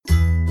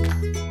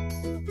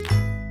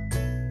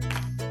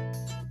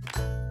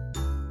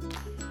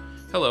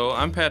Hello,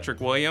 I'm Patrick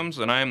Williams,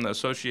 and I am the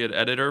Associate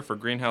Editor for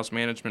Greenhouse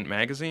Management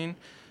Magazine.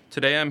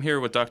 Today I'm here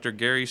with Dr.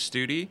 Gary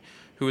Stutte,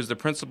 who is the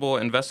principal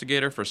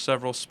investigator for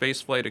several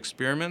spaceflight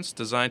experiments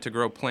designed to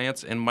grow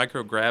plants in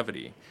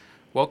microgravity.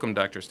 Welcome,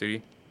 Dr.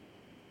 Stutte.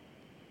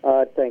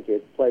 Thank you.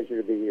 It's a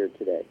pleasure to be here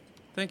today.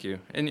 Thank you.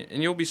 And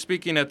you'll be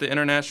speaking at the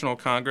International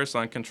Congress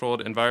on Controlled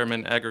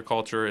Environment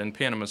Agriculture in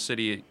Panama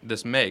City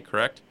this May,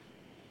 correct?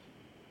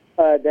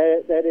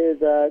 That is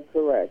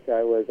correct.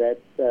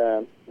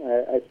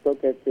 I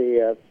spoke at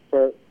the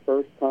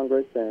first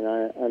Congress, and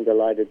I'm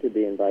delighted to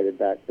be invited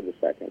back for the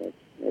second.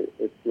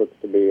 It looks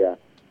to be a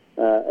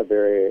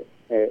very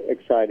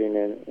exciting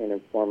and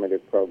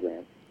informative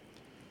program.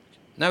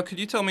 Now, could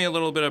you tell me a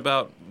little bit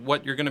about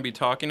what you're going to be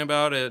talking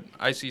about at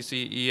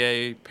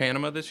ICCEA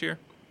Panama this year?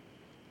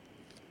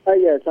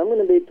 Yes, I'm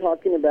going to be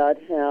talking about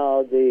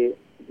how the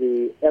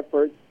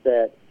efforts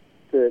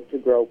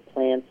to grow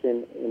plants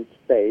in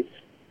space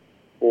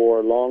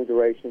for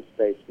long-duration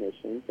space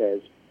missions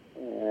as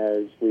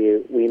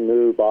we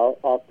move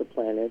off the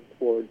planet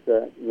towards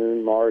the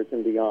Moon, Mars,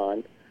 and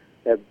beyond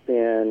have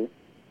been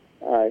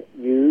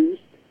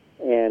used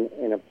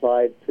and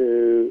applied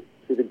to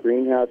the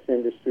greenhouse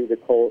industry,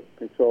 the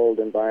controlled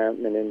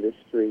environment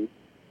industry,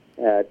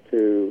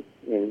 to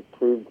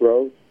improve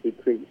growth,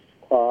 decrease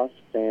costs,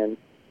 and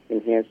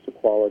enhance the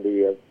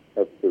quality of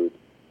food.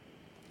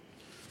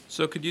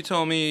 So could you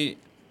tell me,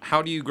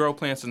 how do you grow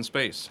plants in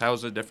space? How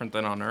is it different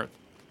than on Earth?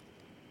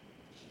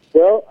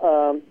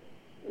 Well,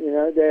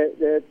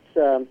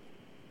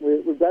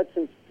 we've got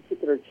some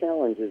particular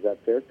challenges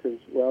up there because,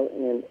 well,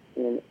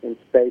 in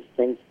space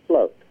things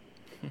float.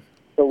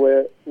 So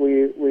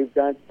we've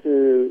got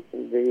to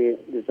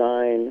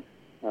design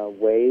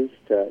ways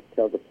to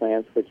tell the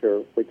plants which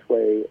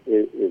way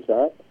is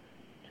up,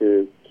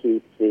 to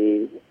keep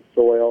the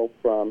soil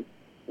from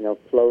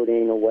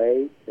floating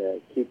away,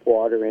 to keep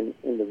water in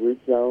the root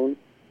zone,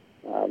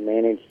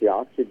 manage the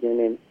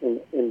oxygen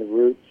in the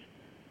roots.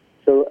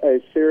 So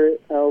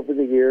over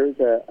the years,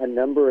 a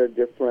number of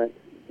different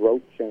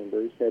growth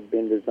chambers have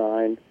been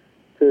designed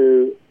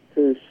to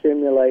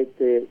simulate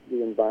the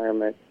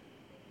environment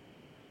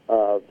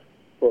for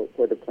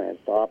the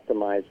plants, to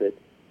optimize it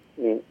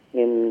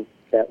in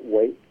that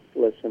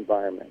weightless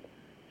environment.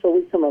 So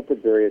we come up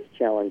with various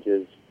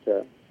challenges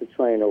to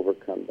try and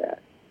overcome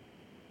that.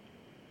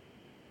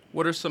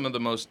 What are some of the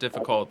most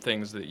difficult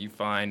things that you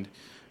find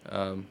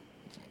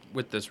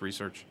with this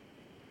research?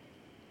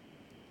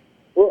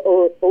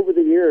 Well, over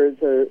the years,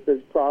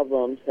 those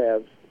problems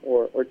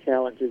or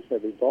challenges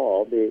have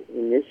evolved.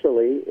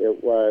 Initially,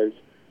 it was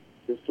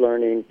just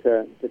learning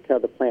to tell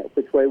the plant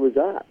which way was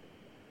up.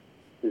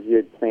 Because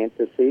you'd plant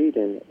the seed,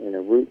 and a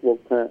root will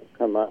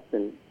come up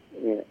and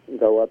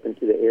go up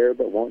into the air,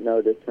 but won't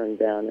know to turn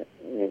down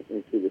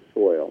into the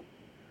soil.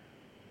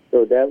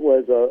 So that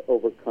was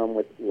overcome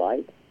with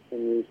light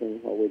and using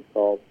what we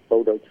call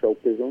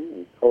phototropism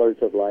and colors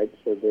of light,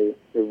 so the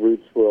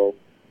roots will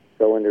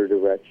go in the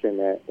direction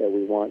that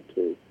we want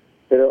to.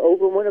 But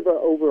one of our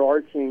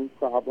overarching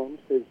problems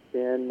has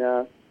been,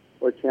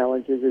 or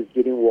challenges, is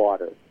getting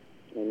water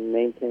and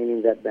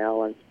maintaining that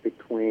balance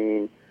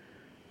between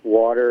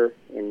water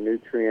and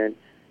nutrients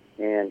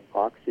and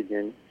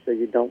oxygen, so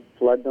you don't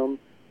flood them,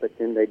 but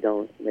then they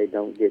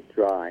don't get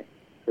dry.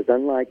 Because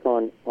unlike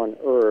on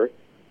Earth,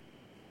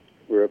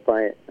 where if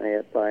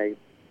I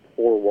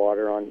pour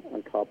water on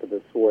top of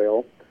the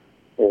soil,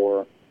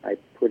 or I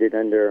put it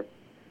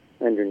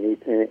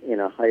underneath in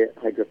a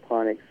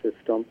hydroponic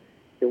system,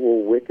 it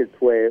will wick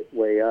its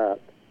way up.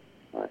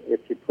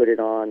 If you put it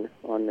on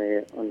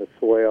the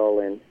soil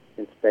and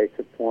in space,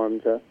 it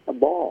forms a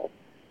ball,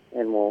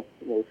 and will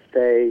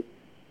stay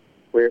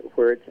where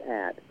it's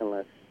at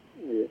unless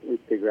we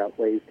figure out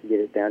ways to get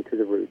it down to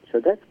the roots. So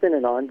that's been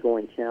an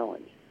ongoing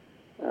challenge,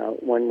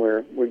 one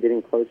we're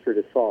getting closer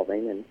to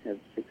solving, and have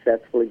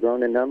successfully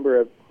grown a number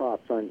of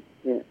crops on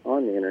the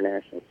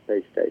International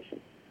Space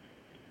Station.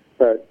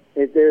 But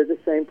they're the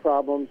same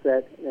problems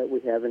that we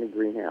have in a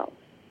greenhouse.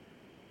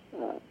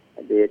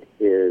 It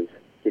is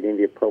getting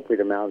the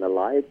appropriate amount of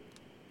light,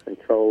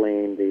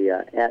 controlling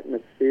the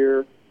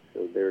atmosphere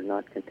so they're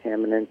not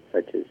contaminants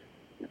such as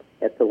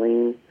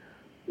ethylene.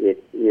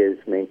 It is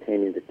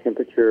maintaining the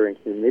temperature and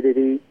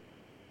humidity.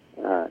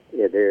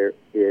 There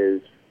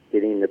is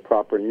getting the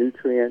proper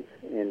nutrients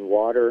and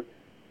water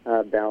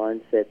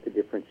balance at the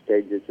different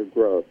stages of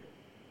growth.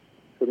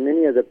 So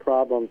many of the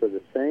problems are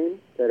the same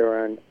that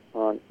are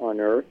on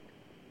Earth,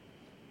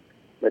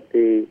 but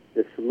the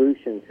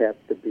solutions have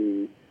to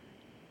be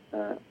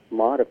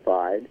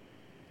modified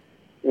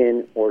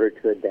in order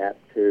to adapt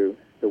to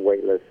the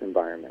weightless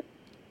environment.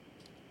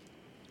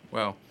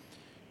 Well,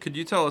 could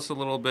you tell us a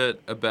little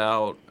bit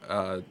about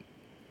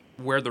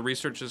where the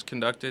research is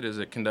conducted? Is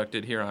it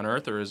conducted here on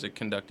Earth, or is it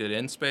conducted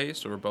in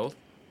space, or both?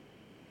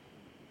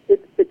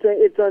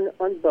 It's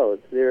on both.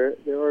 There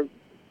are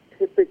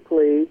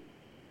typically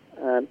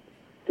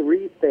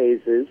three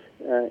phases,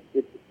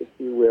 if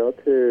you will,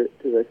 to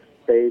a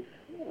space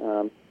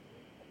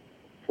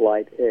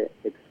flight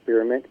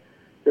experiment.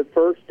 The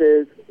first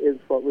is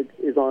what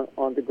is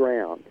on the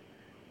ground,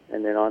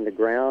 And then on the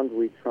ground,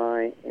 we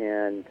try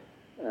and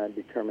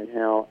determine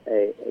how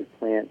a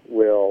plant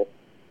will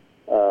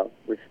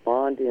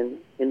respond in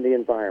the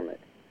environment.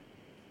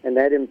 And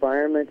that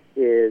environment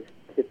is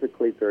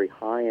typically very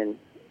high in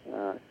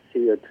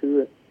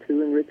CO2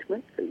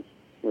 enrichment, because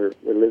we're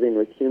living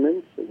with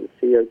humans, so the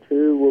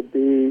CO2 will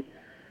be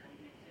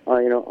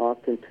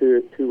often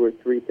 2,000 or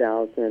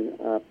 3,000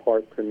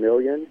 parts per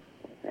million.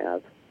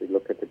 As we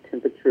look at the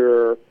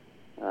temperature,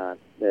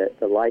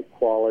 the light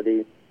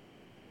quality,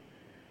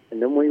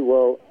 and then we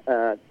will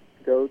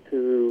go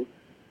to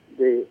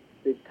the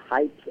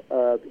types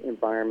of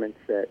environments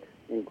that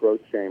in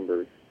growth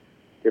chambers,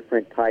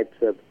 different types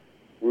of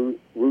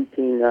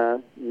rooting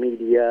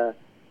media,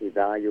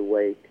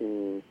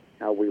 evaluating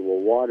how we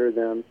will water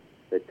them,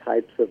 the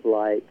types of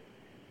light.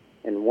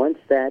 And once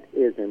that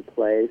is in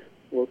place,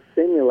 we'll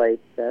simulate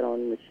that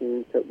on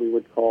machines that we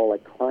would call a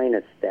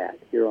clinostat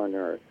here on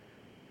Earth,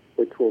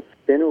 which will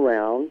spin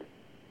around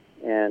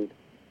and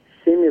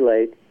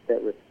simulate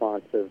that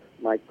responsive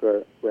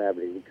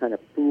microgravity. We kind of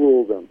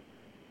fool them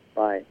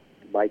by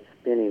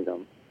spinning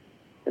them.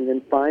 And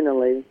then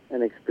finally,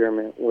 an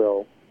experiment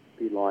will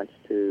be launched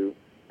to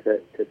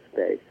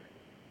space.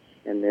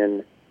 And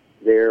then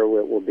there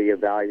it will be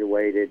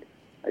evaluated,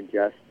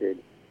 adjusted,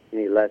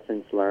 any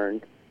lessons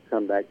learned,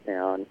 come back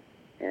down,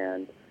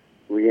 and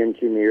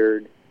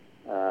re-engineered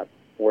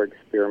more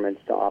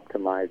experiments to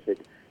optimize it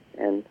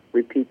and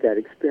repeat that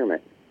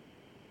experiment.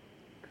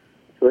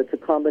 So it's a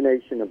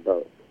combination of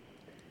both.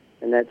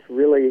 And that's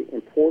really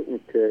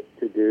important to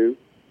do,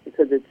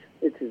 because it's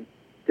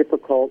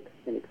difficult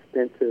and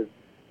expensive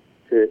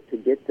to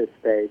get to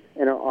space,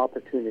 and our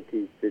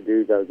opportunities to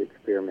do those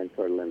experiments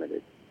are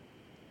limited.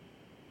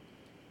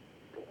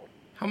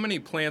 How many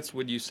plants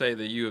would you say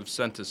that you have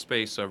sent to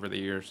space over the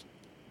years?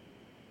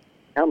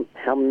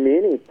 How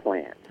many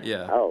plants?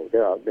 Yeah. Oh,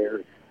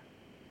 there's,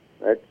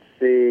 let's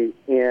see,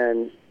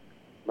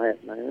 let's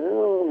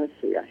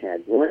see, I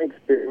had one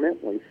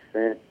experiment. We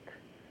sent,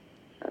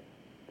 I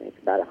think,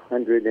 about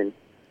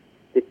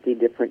 150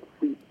 different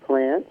wheat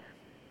plants,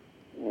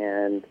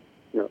 and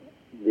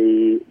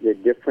the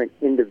different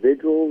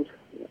individuals.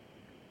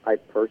 I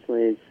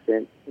personally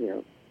sent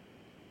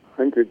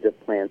hundreds of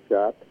plants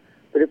up.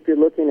 But if you're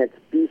looking at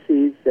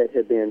species that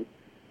have been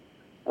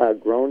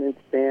grown in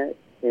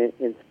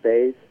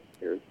space,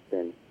 there's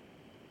been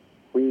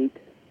wheat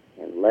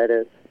and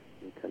lettuce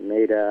and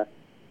tomato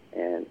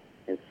and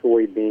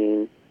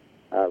soybean,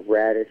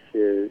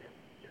 radishes,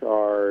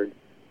 chard,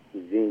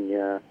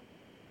 zinnia,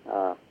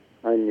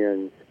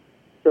 onions.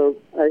 So,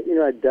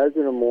 a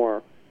dozen or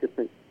more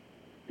different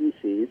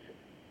species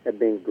have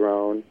been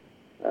grown.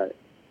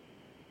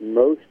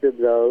 Most of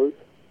those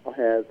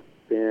have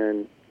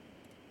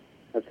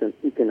some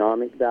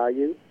economic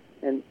value,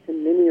 and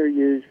many are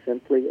used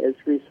simply as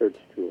research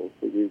tools.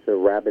 We use a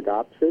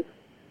Arabidopsis,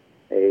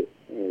 a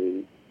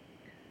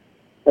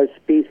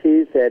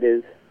species that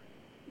is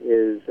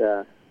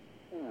a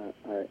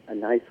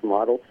nice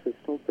model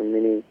system for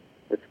many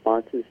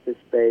responses to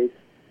space.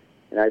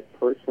 And I've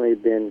personally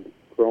been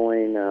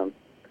growing a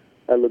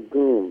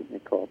legume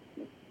called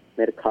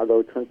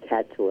Medicago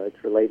truncatula.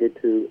 It's related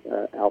to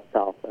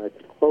alfalfa.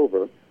 It's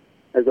clover,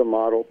 as a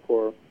model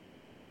for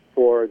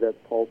the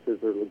pulses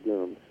or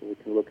legumes. So we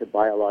can look at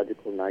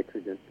biological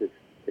nitrogen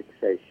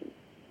fixation.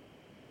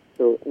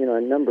 So,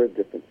 a number of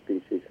different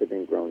species have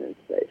been grown in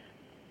space.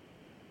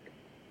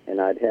 And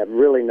I'd have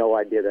really no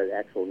idea the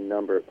actual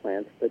number of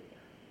plants, but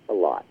a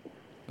lot.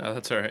 Oh,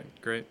 that's all right.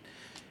 Great.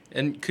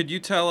 And could you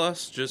tell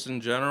us, just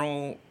in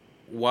general,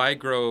 why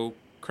grow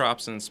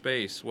crops in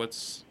space?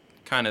 What's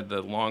kind of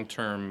the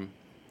long-term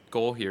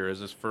goal here? Is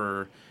this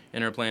for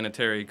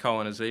interplanetary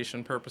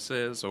colonization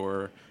purposes,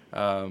 or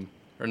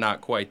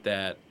not quite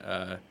that,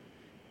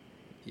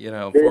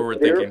 forward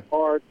thinking?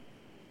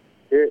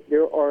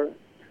 There are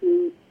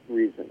two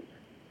reasons.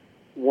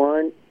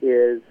 One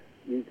is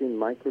using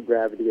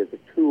microgravity as a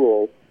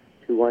tool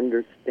to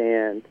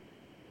understand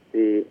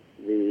the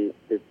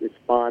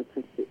response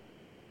and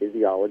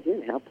physiology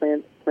and how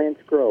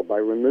plants grow by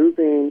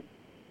removing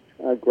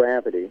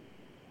gravity,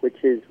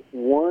 which is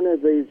one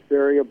of these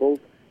variables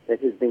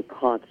that has been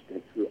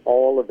constant through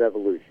all of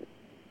evolution.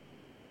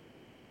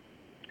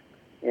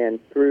 And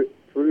through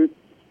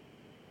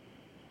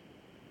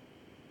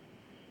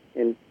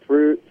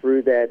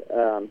that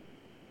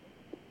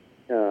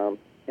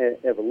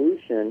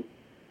evolution,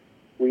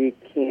 we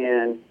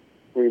can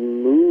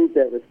remove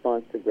that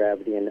response to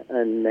gravity and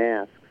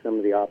unmask some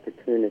of the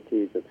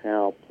opportunities of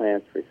how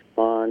plants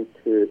respond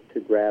to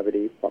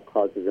gravity, what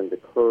causes them to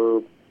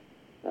curve,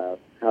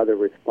 how they're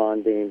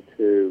responding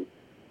to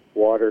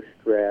water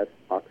stress,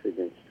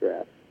 oxygen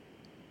stress.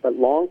 But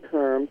long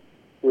term,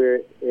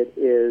 where it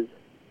is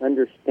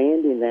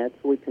understanding that,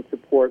 so we can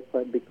support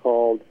what would be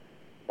called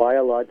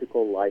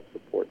biological life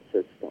support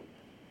systems.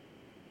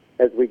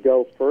 As we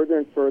go further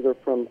and further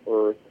from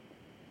Earth,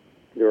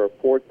 there are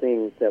four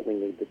things that we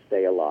need to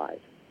stay alive.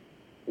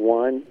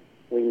 One,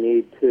 we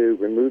need to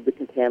remove the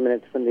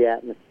contaminants from the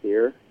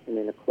atmosphere, and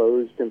in a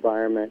closed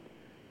environment,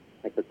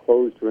 like a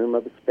closed room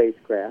of a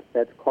spacecraft,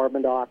 that's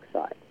carbon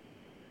dioxide.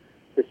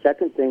 The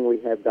second thing we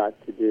have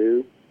got to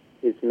do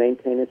is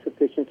maintain a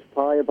sufficient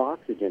supply of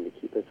oxygen to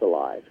keep us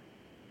alive.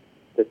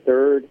 The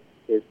third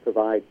is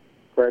provide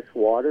fresh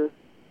water,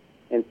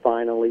 and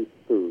finally,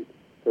 food.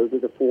 Those are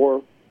the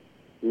four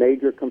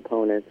major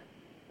components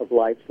of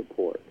life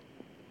support.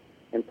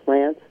 And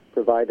plants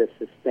provide a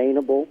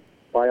sustainable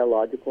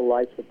biological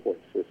life support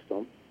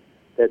system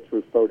that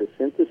through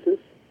photosynthesis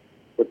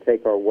will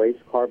take our waste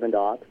carbon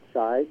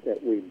dioxide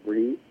that we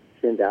breathe,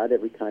 send out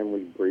every time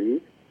we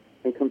breathe,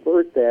 and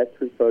convert that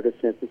through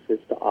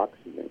photosynthesis to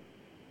oxygen.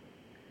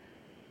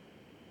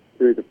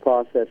 Through the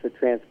process of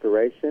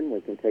transpiration,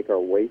 we can take our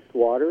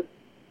wastewater,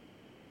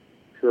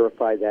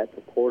 purify that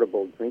to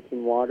portable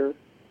drinking water,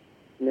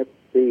 and if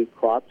the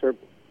crops are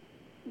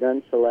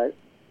done select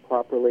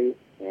properly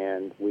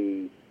and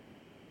we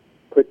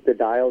put the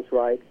dials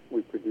right,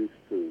 we produce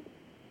food.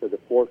 So the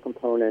four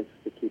components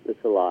to keep us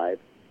alive,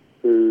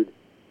 food,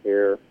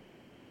 air,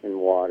 and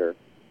water,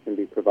 can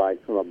be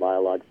provided from a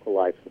biological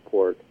life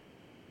support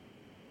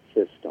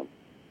system.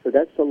 So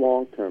that's the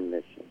long-term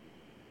mission.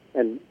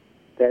 And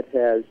that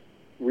has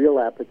real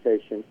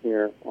application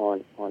here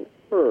on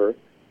Earth,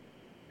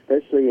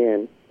 especially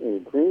in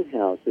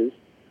greenhouses,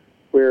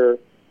 where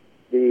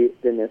the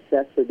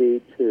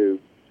necessity to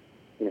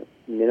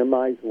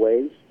minimize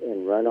waste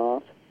and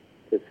runoff,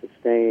 to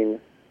sustain,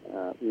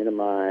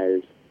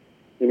 minimize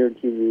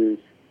energy use,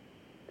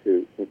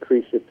 to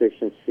increase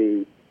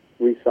efficiency,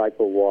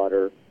 recycle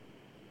water,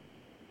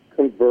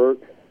 convert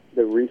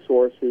the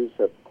resources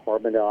of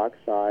carbon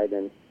dioxide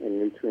and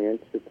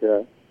nutrients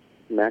to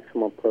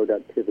maximum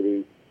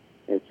productivity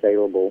and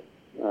saleable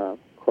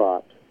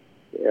crops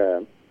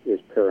is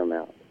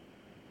paramount.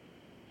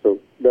 So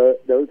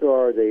those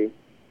are the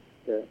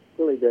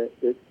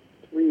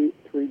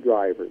three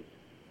drivers.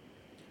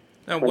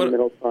 Now,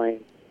 fundamental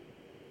science.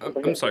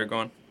 I'm sorry, go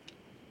on.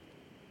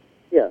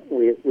 Yeah,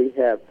 we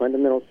have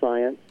fundamental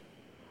science,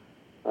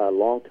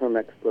 long-term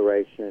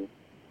exploration,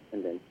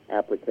 and then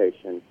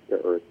application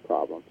to Earth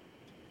problems.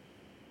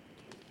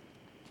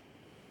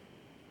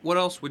 What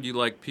else would you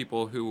like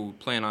people who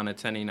plan on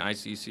attending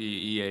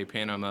ICCEA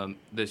Panama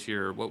this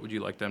year, what would you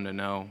like them to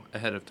know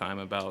ahead of time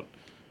about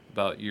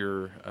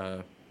your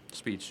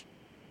speech?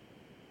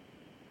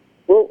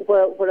 Well,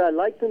 what I'd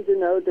like them to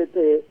know that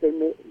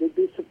they'd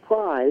be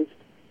surprised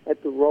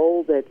at the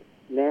role that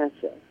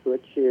NASA,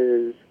 which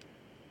is,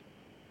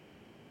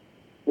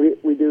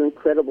 we do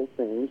incredible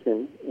things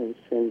in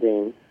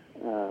sending,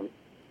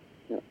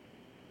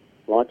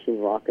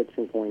 launching rockets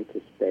and going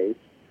to space,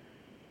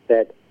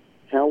 that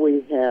how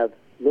we have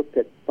looked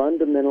at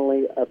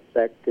fundamentally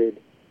affected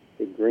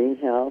the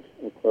greenhouse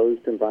and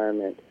closed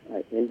environment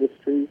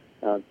industries,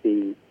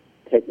 the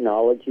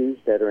technologies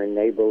that are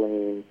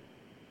enabling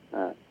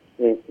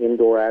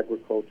indoor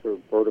agriculture,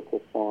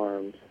 vertical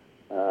farms,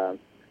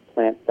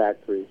 plant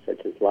factories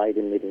such as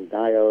light-emitting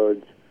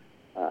diodes,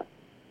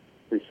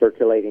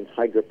 recirculating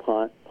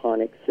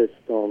hydroponic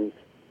systems,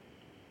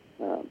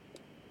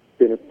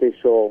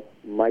 beneficial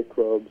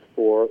microbes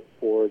for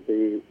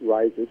the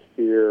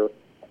rhizosphere,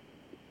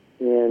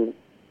 in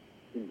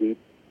deep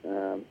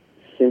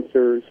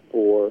sensors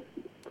for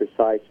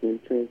precise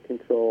nutrient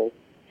control,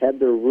 have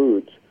their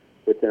roots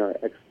within our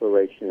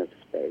exploration of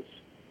space,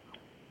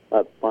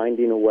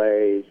 finding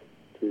ways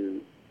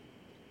to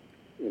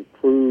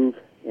improve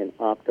and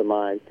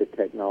optimize the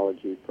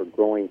technology for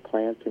growing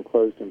plants in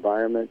closed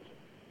environments,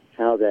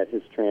 how that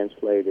has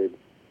translated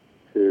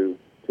to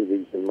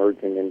these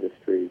emerging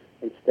industries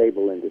and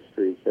stable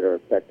industries that are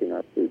affecting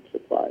our food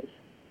supplies.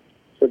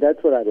 So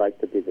that's what I'd like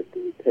to be the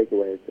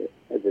takeaway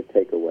as a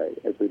takeaway.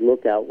 As we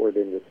look outward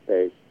into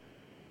space,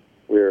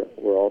 we're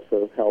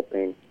also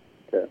helping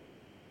to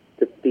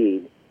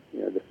feed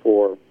the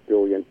 4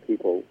 billion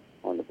people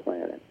on the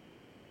planet.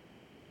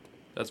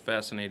 That's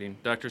fascinating.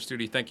 Dr.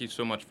 Stutte, thank you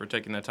so much for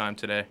taking the time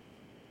today.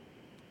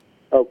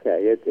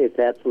 Okay, it's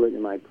absolutely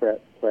my pleasure,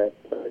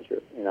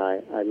 and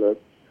I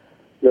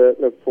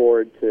look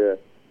forward to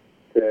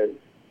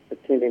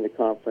attending the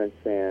conference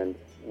and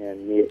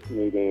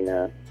meeting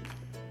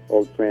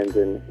old friends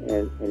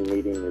and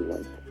meeting new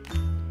ones.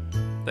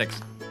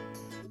 Thanks.